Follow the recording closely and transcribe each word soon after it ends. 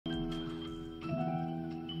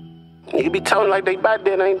Nigga be talking like they bout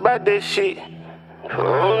that, ain't bout that shit. I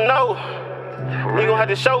don't know. You gon' have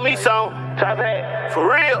to show me some. For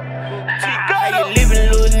real. ft.TGutta. How you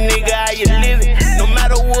livin', little nigga? How you livin'? No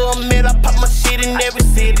matter where I'm at, I pop my shit in every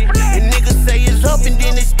city. And niggas say it's up and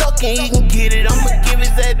then it's stuck and he can get it. I'ma give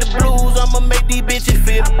his ass the blues, I'ma make these bitches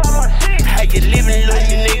feel it. How you livin', little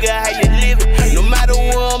nigga? How you livin'? No matter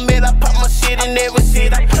where I'm at, I pop my shit in every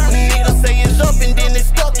city. Niggas say it's up and then it's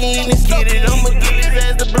stuck and he can get it. I'ma give his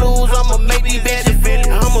ass the blues, I'ma make these bitches feel it.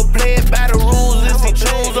 I'ma play it by the rules, if he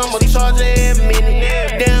choose, I'ma charge her every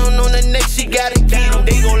minute. Down on the neck, she gotta get it.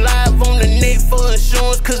 They gon' live on the net for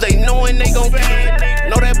insurance, cause they knowin' they gon' get it.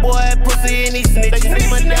 Know that boy had pussy and he snitch. See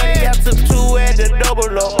my daddy, I took 2 at the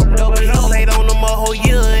double up. He played on them a whole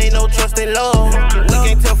year, ain't no trust in love. We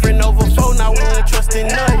can't tell friend over 4, now we ain't trusting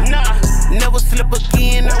nothing. Never slip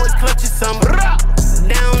again, always clutching something.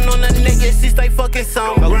 Down on the neck, yeah, she stay fucking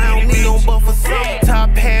something. Around me, gon' buff for something. Top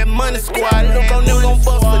hat, money squad, look on them gon'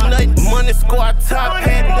 buff for nothing. Money squad, top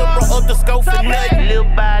hat, look bro, up the scope for nothing.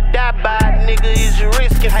 Live by, die by, nigga, is you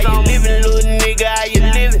risking something? How you livin', little nigga, how you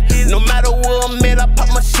livin'? No matter where I'm at, I pop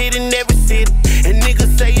my shit in every city. And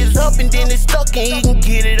niggas say it's up and then it's stuck and he can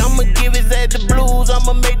get it. I'ma give his ass the blues,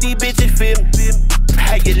 I'ma make these bitches feel it.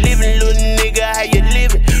 How you livin', little nigga, how you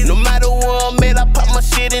livin'? No matter where I'm at, I pop my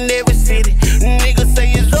shit in every city. Niggas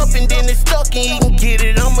say it's up and then it's stuck and he can get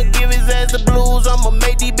it. I'ma give his ass the blues, I'ma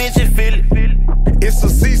make these bitches feel it. It's a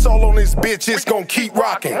seesaw on this bitch, it's gon' keep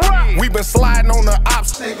rocking. We been sliding on the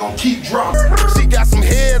ops, they gon' keep dropping. She got some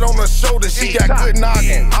head on her shoulder, she got good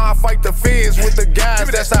knocking. I fight the feds with the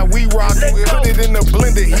guys, that's how we rockin'. Put it in the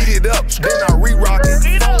blender, heat it up, then I re-rock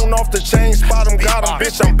it. Phone off the chain, spot him, got him,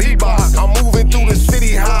 bitch, I'm B-box. I'm moving through the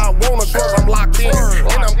city how I wanna, cause I'm locked in.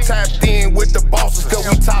 And I'm tapped in with the bosses, cause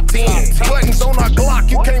we top 10. Buttons on our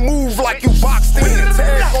Glock, you can't move like you boxed in.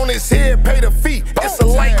 Tag on his head, pay the fee, it's a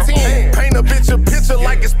light 10. Paint a bitch a picture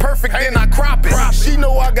like it's perfect, then I crop it. She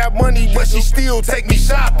know I got money, but she still take me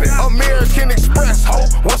shopping. American Express, ho,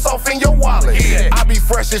 what's off in your wallet? I be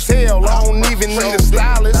fresh as hell, I don't even need a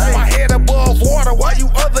stylist. My head above water, while you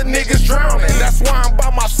other niggas drowning. That's why I'm by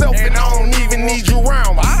myself and I don't even need you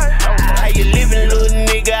around me. How you livin', little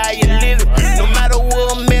nigga, how you livin'? No matter where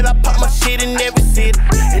I'm at, I pop my shit in every city.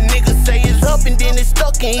 And niggas say it's up and then it's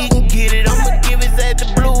stuck and he can get it. I'ma give his ass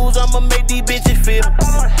the blues, I'ma make these bitches feel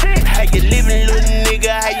it. How you livin', little nigga,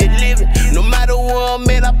 how you livin'? No matter where I'm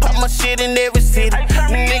at, I pop my shit in every city.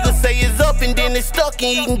 Niggas say it's up and then it's stuck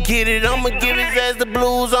and he can get it. I'ma give his ass the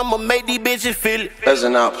blues, I'ma make these bitches feel it.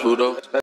 Peasant out, Pluto.